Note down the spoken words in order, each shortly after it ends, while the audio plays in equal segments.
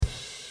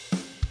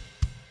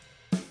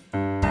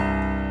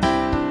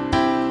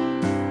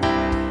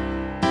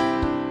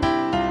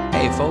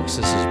folks,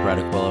 this is Brett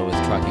Aquila with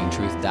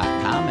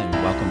TruckingTruth.com, and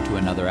welcome to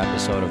another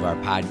episode of our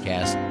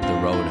podcast, The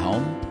Road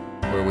Home,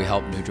 where we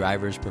help new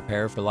drivers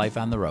prepare for life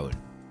on the road.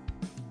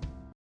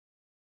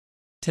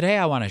 Today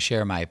I want to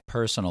share my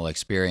personal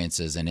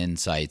experiences and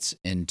insights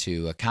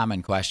into a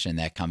common question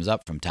that comes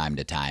up from time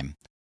to time.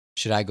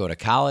 Should I go to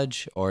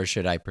college or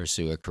should I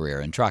pursue a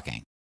career in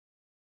trucking?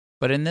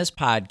 But in this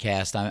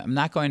podcast, I'm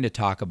not going to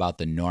talk about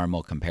the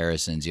normal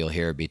comparisons you'll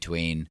hear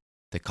between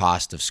the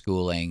cost of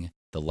schooling,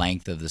 the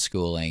length of the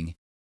schooling,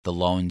 the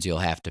loans you'll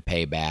have to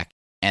pay back,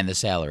 and the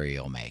salary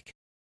you'll make.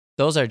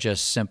 Those are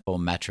just simple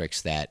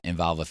metrics that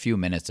involve a few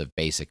minutes of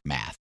basic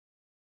math.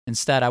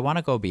 Instead, I want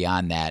to go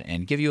beyond that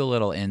and give you a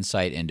little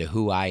insight into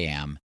who I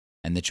am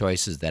and the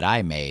choices that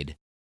I made,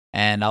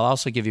 and I'll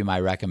also give you my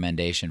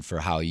recommendation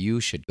for how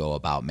you should go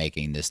about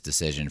making this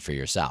decision for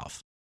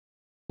yourself.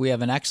 We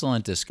have an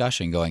excellent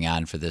discussion going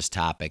on for this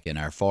topic in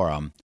our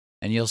forum,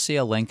 and you'll see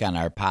a link on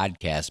our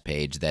podcast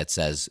page that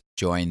says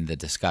Join the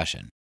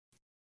Discussion.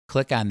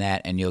 Click on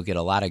that and you'll get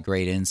a lot of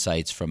great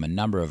insights from a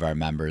number of our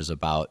members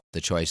about the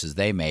choices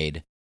they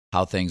made,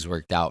 how things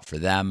worked out for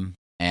them,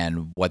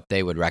 and what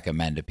they would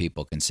recommend to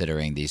people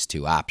considering these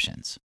two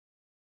options.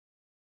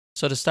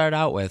 So to start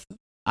out with,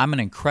 I'm an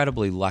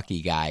incredibly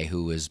lucky guy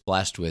who was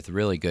blessed with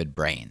really good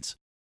brains.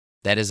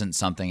 That isn't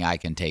something I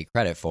can take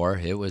credit for,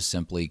 it was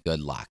simply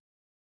good luck.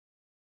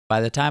 By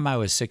the time I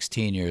was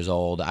 16 years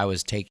old, I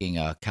was taking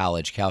a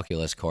college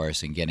calculus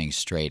course and getting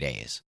straight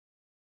A's.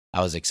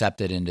 I was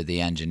accepted into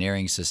the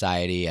Engineering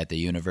Society at the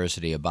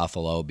University of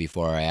Buffalo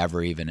before I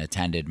ever even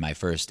attended my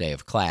first day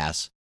of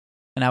class,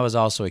 and I was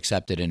also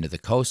accepted into the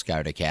Coast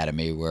Guard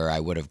Academy where I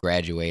would have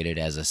graduated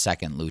as a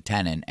second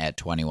lieutenant at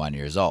 21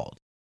 years old.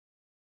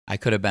 I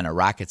could have been a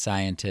rocket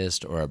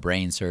scientist or a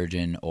brain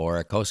surgeon or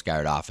a Coast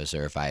Guard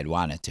officer if I had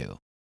wanted to.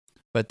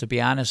 But to be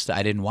honest,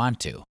 I didn't want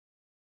to.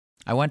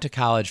 I went to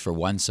college for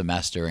one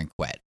semester and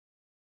quit.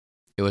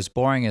 It was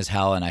boring as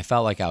hell and I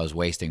felt like I was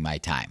wasting my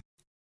time.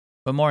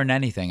 But more than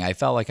anything, I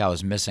felt like I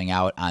was missing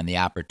out on the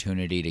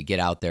opportunity to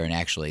get out there and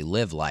actually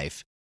live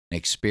life and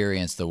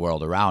experience the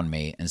world around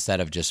me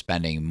instead of just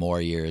spending more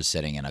years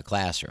sitting in a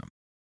classroom.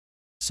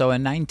 So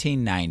in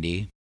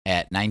 1990,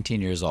 at 19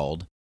 years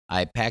old,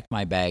 I packed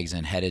my bags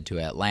and headed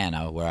to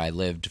Atlanta, where I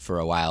lived for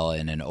a while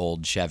in an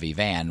old Chevy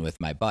van with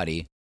my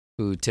buddy,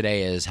 who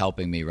today is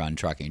helping me run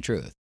Trucking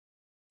Truth.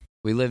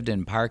 We lived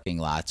in parking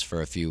lots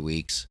for a few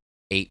weeks,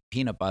 ate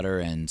peanut butter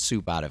and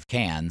soup out of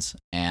cans,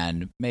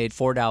 and made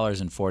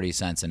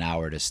 $4.40 an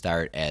hour to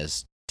start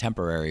as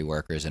temporary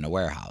workers in a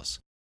warehouse.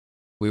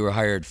 We were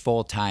hired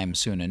full-time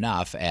soon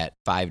enough at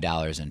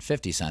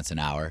 $5.50 an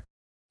hour,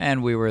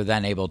 and we were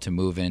then able to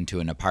move into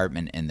an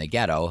apartment in the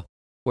ghetto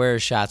where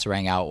shots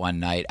rang out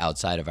one night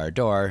outside of our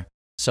door,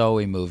 so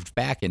we moved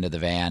back into the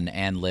van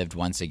and lived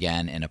once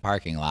again in a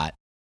parking lot,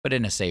 but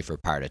in a safer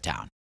part of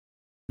town.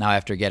 Now,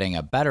 after getting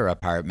a better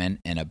apartment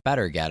in a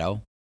better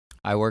ghetto,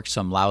 I worked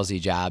some lousy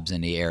jobs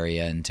in the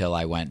area until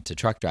I went to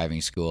truck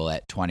driving school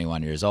at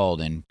 21 years old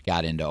and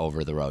got into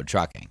over-the-road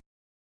trucking.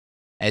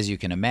 As you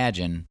can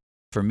imagine,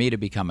 for me to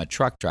become a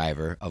truck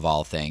driver, of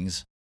all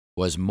things,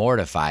 was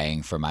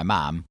mortifying for my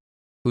mom,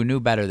 who knew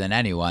better than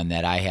anyone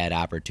that I had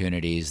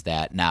opportunities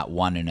that not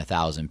 1 in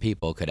 1,000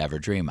 people could ever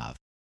dream of.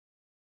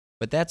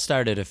 But that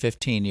started a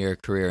 15-year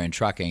career in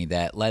trucking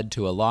that led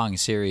to a long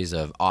series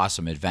of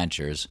awesome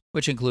adventures,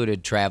 which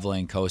included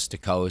traveling coast to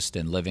coast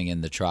and living in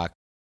the truck,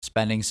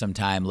 spending some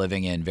time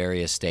living in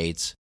various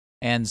states,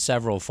 and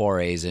several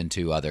forays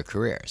into other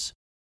careers.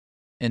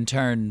 In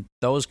turn,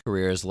 those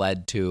careers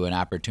led to an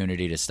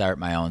opportunity to start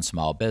my own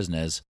small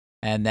business,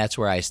 and that's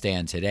where I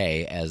stand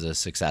today as a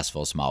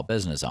successful small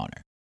business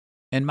owner.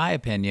 In my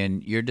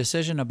opinion, your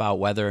decision about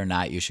whether or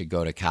not you should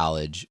go to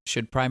college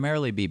should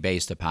primarily be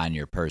based upon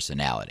your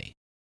personality.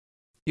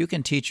 You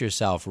can teach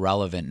yourself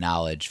relevant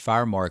knowledge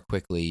far more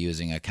quickly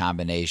using a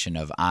combination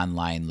of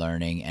online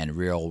learning and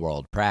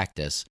real-world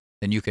practice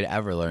than you could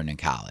ever learn in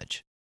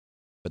college.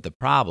 But the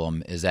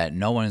problem is that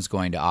no one is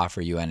going to offer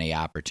you any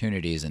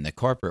opportunities in the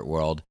corporate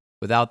world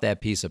without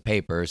that piece of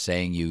paper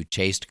saying you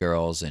chased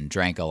girls and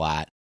drank a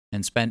lot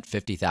and spent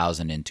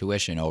 $50,000 in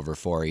tuition over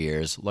 4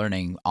 years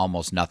learning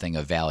almost nothing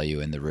of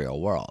value in the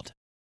real world.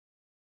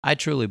 I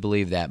truly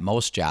believe that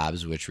most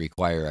jobs which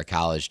require a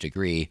college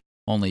degree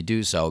only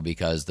do so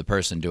because the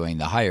person doing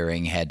the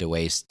hiring had to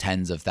waste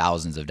tens of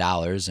thousands of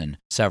dollars and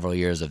several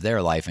years of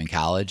their life in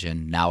college,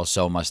 and now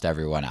so must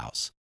everyone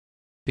else.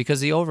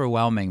 Because the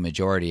overwhelming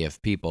majority of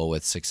people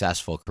with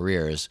successful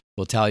careers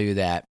will tell you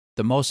that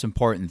the most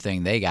important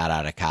thing they got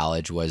out of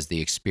college was the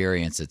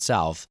experience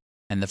itself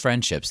and the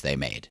friendships they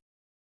made.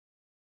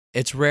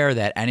 It's rare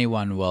that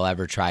anyone will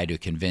ever try to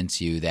convince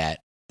you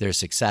that their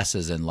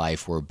successes in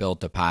life were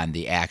built upon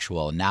the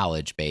actual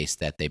knowledge base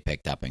that they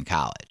picked up in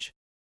college.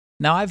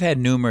 Now, I've had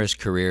numerous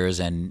careers,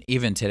 and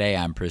even today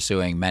I'm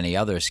pursuing many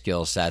other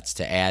skill sets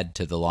to add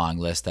to the long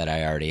list that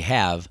I already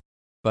have,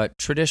 but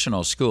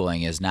traditional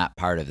schooling is not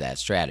part of that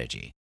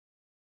strategy.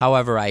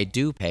 However, I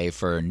do pay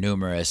for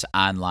numerous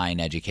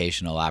online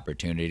educational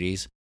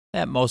opportunities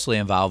that mostly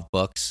involve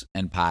books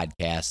and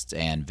podcasts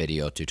and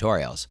video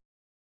tutorials.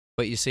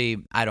 But you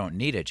see, I don't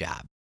need a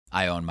job.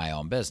 I own my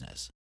own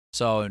business.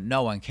 So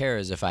no one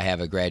cares if I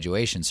have a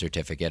graduation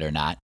certificate or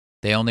not.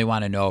 They only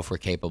want to know if we're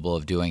capable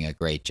of doing a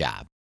great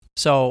job.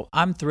 So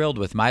I'm thrilled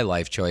with my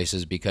life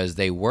choices because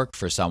they work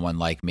for someone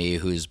like me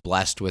who's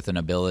blessed with an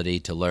ability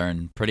to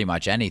learn pretty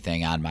much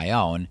anything on my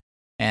own,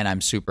 and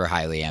I'm super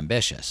highly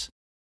ambitious.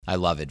 I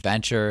love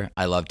adventure,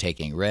 I love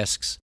taking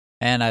risks,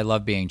 and I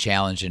love being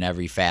challenged in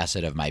every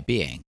facet of my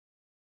being.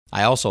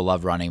 I also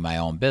love running my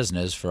own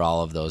business for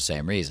all of those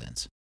same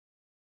reasons.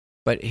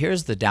 But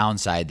here's the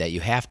downside that you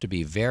have to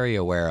be very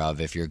aware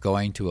of if you're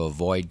going to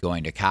avoid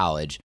going to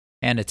college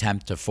and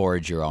attempt to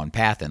forge your own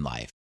path in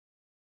life.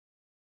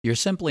 You're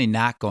simply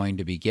not going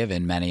to be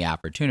given many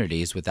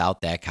opportunities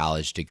without that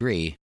college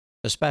degree,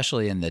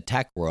 especially in the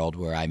tech world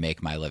where I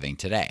make my living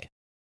today.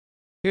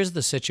 Here's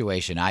the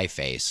situation I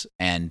face,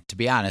 and to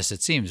be honest,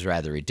 it seems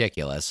rather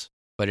ridiculous,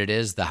 but it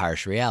is the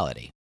harsh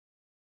reality.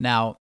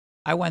 Now,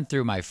 I went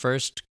through my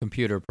first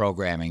computer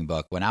programming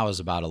book when I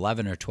was about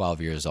 11 or 12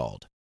 years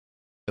old.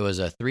 It was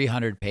a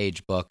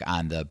 300-page book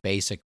on the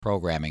basic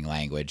programming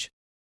language,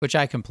 which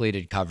I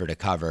completed cover to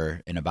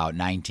cover in about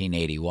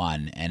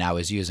 1981, and I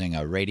was using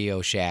a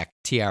Radio Shack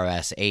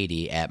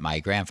TRS-80 at my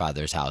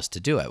grandfather's house to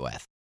do it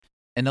with.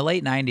 In the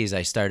late 90s,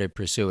 I started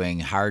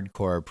pursuing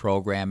hardcore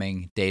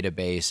programming,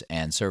 database,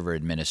 and server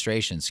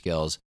administration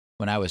skills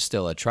when I was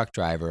still a truck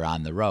driver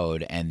on the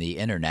road and the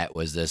internet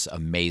was this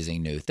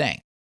amazing new thing.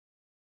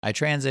 I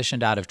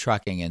transitioned out of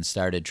trucking and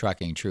started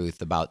Trucking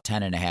Truth about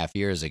 10 and a half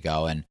years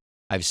ago, and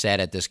I've sat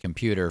at this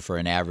computer for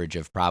an average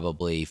of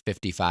probably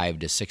 55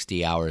 to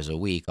 60 hours a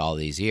week all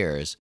these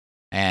years,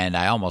 and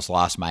I almost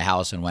lost my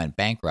house and went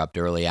bankrupt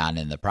early on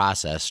in the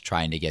process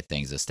trying to get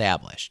things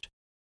established.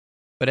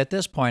 But at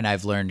this point,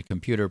 I've learned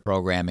computer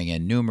programming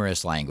in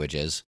numerous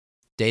languages,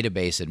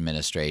 database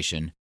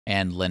administration,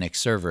 and Linux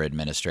server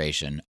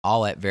administration,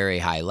 all at very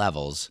high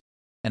levels,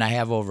 and I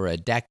have over a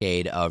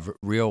decade of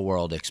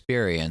real-world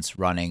experience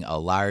running a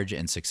large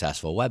and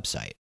successful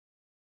website.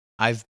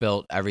 I've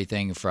built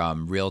everything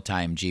from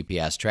real-time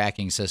GPS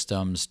tracking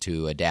systems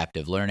to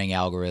adaptive learning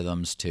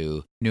algorithms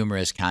to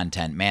numerous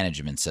content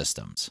management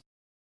systems.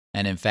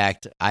 And in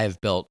fact, I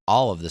have built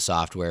all of the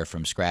software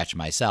from scratch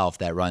myself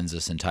that runs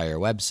this entire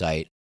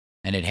website,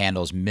 and it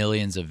handles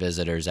millions of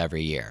visitors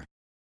every year.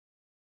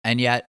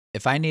 And yet,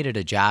 if I needed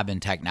a job in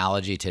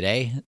technology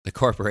today, the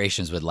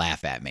corporations would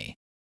laugh at me.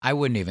 I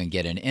wouldn't even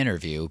get an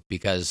interview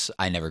because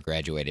I never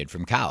graduated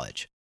from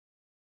college.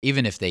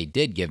 Even if they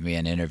did give me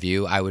an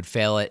interview, I would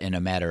fail it in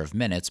a matter of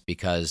minutes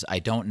because I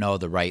don't know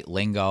the right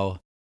lingo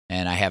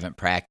and I haven't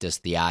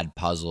practiced the odd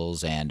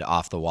puzzles and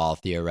off-the-wall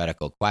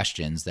theoretical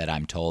questions that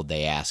I'm told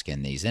they ask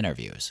in these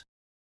interviews.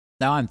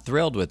 Now, I'm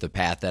thrilled with the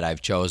path that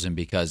I've chosen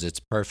because it's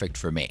perfect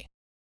for me.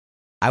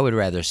 I would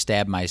rather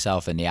stab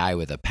myself in the eye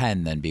with a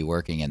pen than be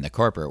working in the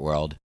corporate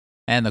world,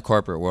 and the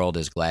corporate world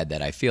is glad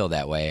that I feel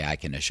that way, I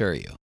can assure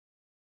you.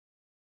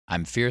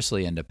 I'm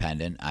fiercely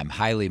independent, I'm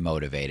highly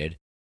motivated,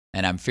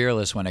 and I'm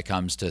fearless when it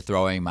comes to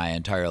throwing my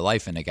entire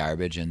life in the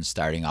garbage and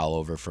starting all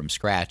over from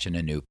scratch in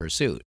a new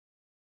pursuit.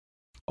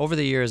 Over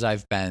the years,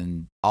 I've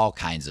been all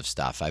kinds of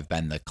stuff. I've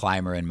been the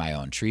climber in my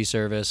own tree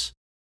service,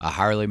 a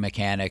Harley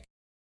mechanic,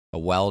 a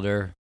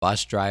welder,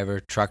 bus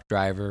driver, truck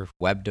driver,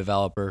 web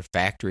developer,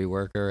 factory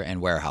worker,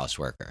 and warehouse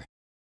worker.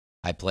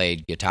 I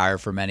played guitar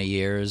for many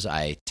years.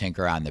 I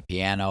tinker on the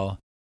piano.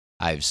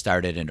 I've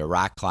started into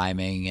rock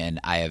climbing, and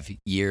I have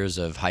years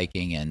of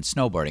hiking and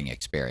snowboarding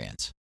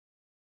experience.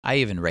 I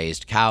even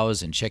raised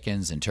cows and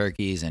chickens and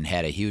turkeys and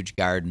had a huge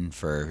garden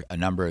for a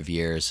number of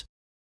years.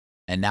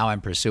 And now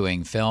I'm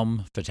pursuing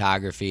film,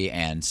 photography,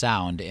 and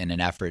sound in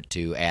an effort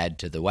to add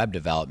to the web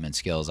development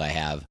skills I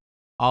have,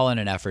 all in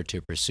an effort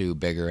to pursue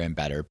bigger and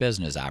better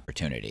business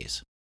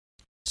opportunities.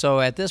 So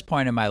at this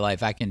point in my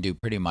life, I can do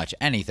pretty much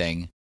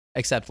anything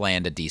except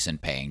land a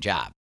decent paying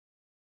job.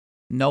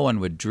 No one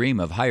would dream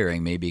of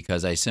hiring me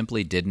because I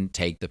simply didn't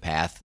take the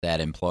path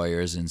that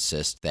employers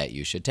insist that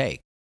you should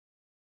take.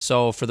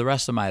 So for the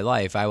rest of my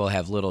life, I will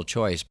have little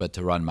choice but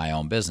to run my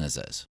own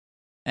businesses.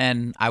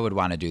 And I would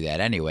want to do that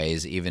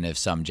anyways, even if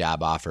some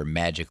job offer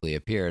magically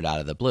appeared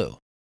out of the blue.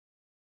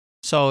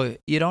 So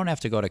you don't have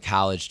to go to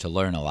college to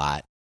learn a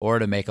lot, or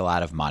to make a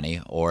lot of money,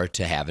 or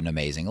to have an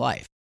amazing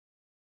life.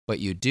 But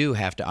you do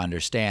have to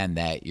understand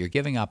that you're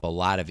giving up a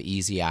lot of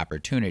easy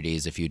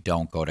opportunities if you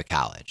don't go to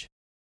college.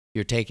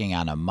 You're taking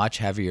on a much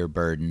heavier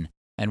burden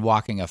and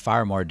walking a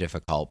far more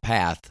difficult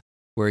path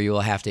where you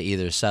will have to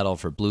either settle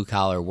for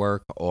blue-collar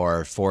work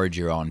or forge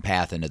your own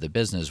path into the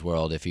business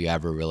world if you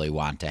ever really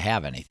want to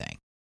have anything.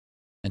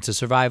 And to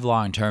survive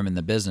long-term in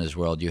the business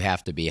world, you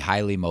have to be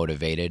highly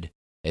motivated,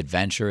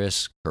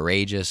 adventurous,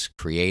 courageous,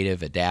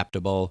 creative,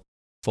 adaptable,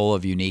 full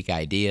of unique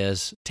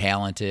ideas,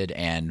 talented,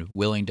 and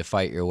willing to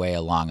fight your way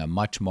along a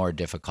much more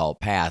difficult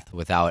path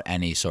without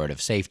any sort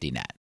of safety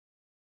net.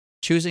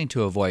 Choosing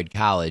to avoid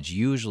college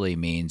usually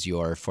means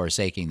you're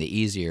forsaking the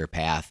easier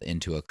path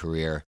into a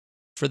career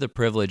for the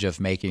privilege of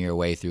making your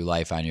way through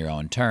life on your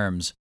own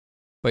terms,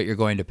 but you're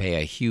going to pay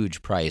a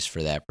huge price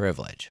for that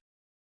privilege.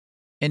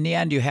 In the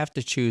end, you have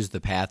to choose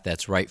the path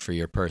that's right for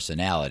your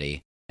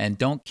personality, And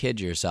don't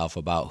kid yourself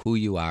about who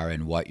you are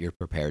and what you're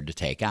prepared to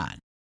take on.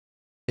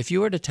 If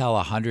you were to tell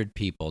 100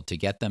 people to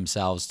get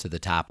themselves to the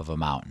top of a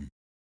mountain,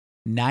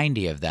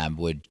 90 of them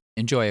would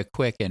enjoy a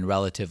quick and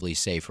relatively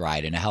safe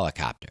ride in a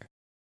helicopter.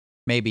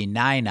 Maybe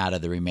 9 out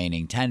of the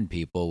remaining 10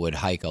 people would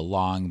hike a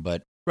long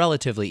but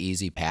relatively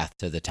easy path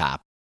to the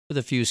top with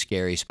a few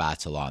scary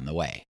spots along the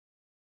way.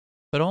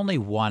 But only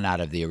 1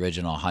 out of the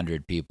original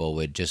 100 people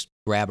would just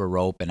grab a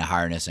rope and a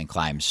harness and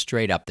climb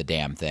straight up the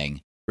damn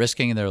thing,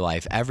 risking their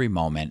life every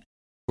moment,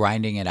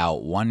 grinding it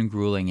out one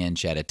grueling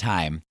inch at a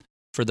time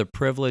for the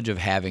privilege of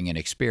having an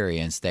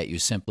experience that you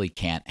simply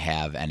can't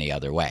have any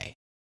other way.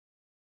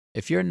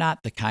 If you're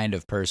not the kind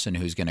of person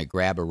who's going to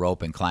grab a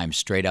rope and climb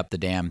straight up the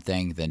damn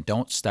thing, then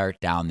don't start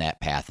down that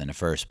path in the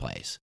first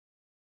place.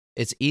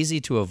 It's easy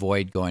to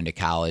avoid going to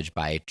college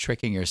by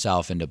tricking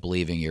yourself into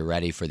believing you're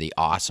ready for the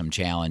awesome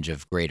challenge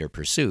of greater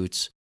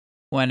pursuits,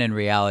 when in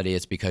reality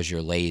it's because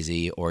you're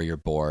lazy or you're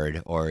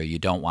bored or you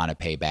don't want to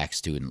pay back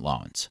student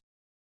loans.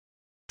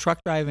 Truck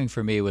driving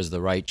for me was the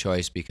right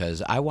choice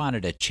because I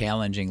wanted a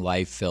challenging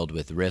life filled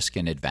with risk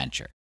and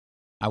adventure.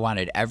 I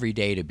wanted every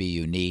day to be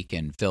unique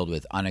and filled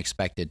with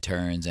unexpected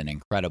turns and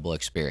incredible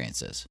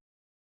experiences.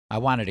 I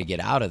wanted to get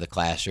out of the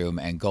classroom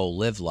and go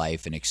live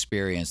life and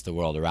experience the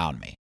world around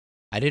me.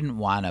 I didn't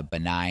want a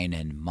benign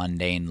and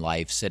mundane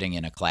life sitting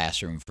in a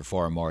classroom for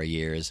 4 more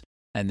years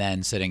and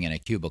then sitting in a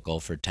cubicle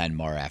for 10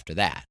 more after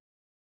that.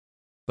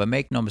 But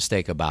make no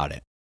mistake about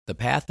it, the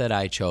path that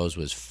I chose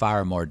was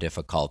far more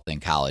difficult than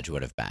college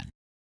would have been.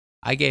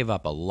 I gave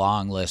up a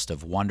long list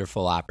of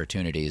wonderful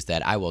opportunities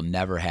that I will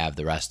never have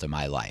the rest of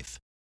my life.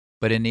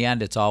 But in the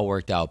end, it's all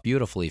worked out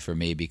beautifully for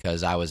me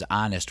because I was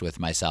honest with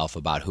myself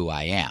about who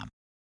I am.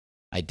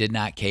 I did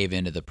not cave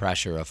into the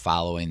pressure of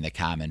following the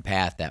common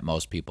path that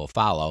most people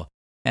follow,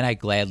 and I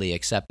gladly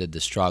accepted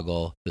the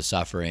struggle, the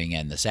suffering,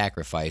 and the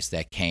sacrifice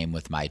that came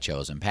with my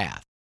chosen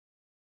path.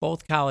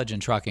 Both college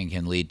and trucking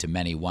can lead to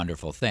many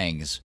wonderful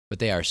things, but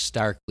they are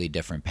starkly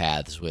different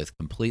paths with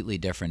completely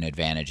different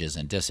advantages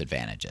and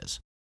disadvantages.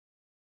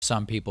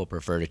 Some people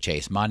prefer to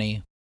chase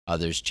money,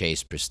 others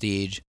chase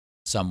prestige,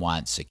 some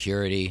want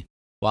security,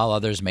 while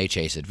others may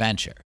chase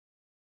adventure.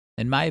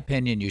 In my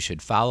opinion, you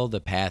should follow the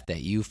path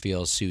that you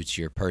feel suits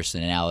your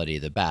personality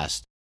the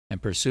best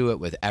and pursue it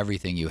with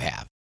everything you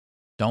have.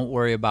 Don't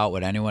worry about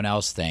what anyone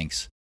else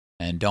thinks,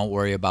 and don't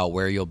worry about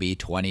where you'll be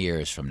 20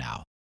 years from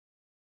now.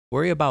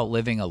 Worry about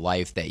living a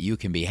life that you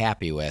can be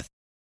happy with,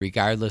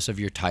 regardless of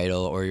your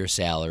title or your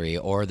salary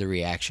or the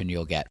reaction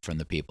you'll get from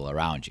the people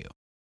around you.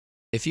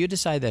 If you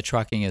decide that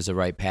trucking is the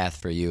right path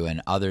for you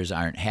and others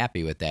aren't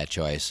happy with that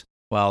choice,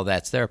 well,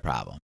 that's their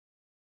problem.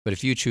 But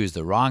if you choose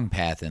the wrong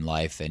path in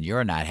life and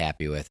you're not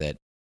happy with it,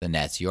 then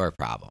that's your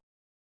problem.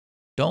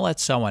 Don't let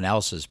someone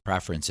else's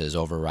preferences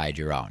override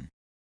your own.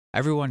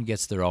 Everyone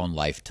gets their own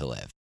life to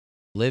live.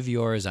 Live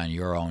yours on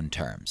your own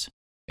terms.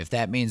 If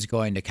that means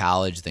going to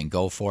college, then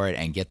go for it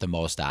and get the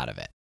most out of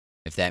it.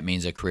 If that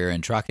means a career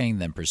in trucking,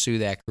 then pursue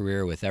that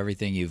career with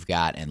everything you've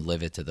got and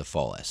live it to the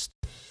fullest.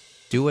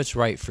 Do what's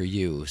right for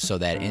you so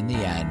that in the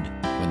end,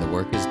 when the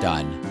work is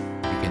done,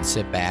 you can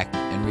sit back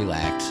and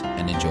relax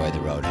and enjoy the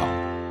road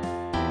home.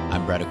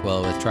 I'm Brett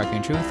Aquila with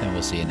Trucking Truth, and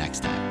we'll see you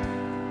next time.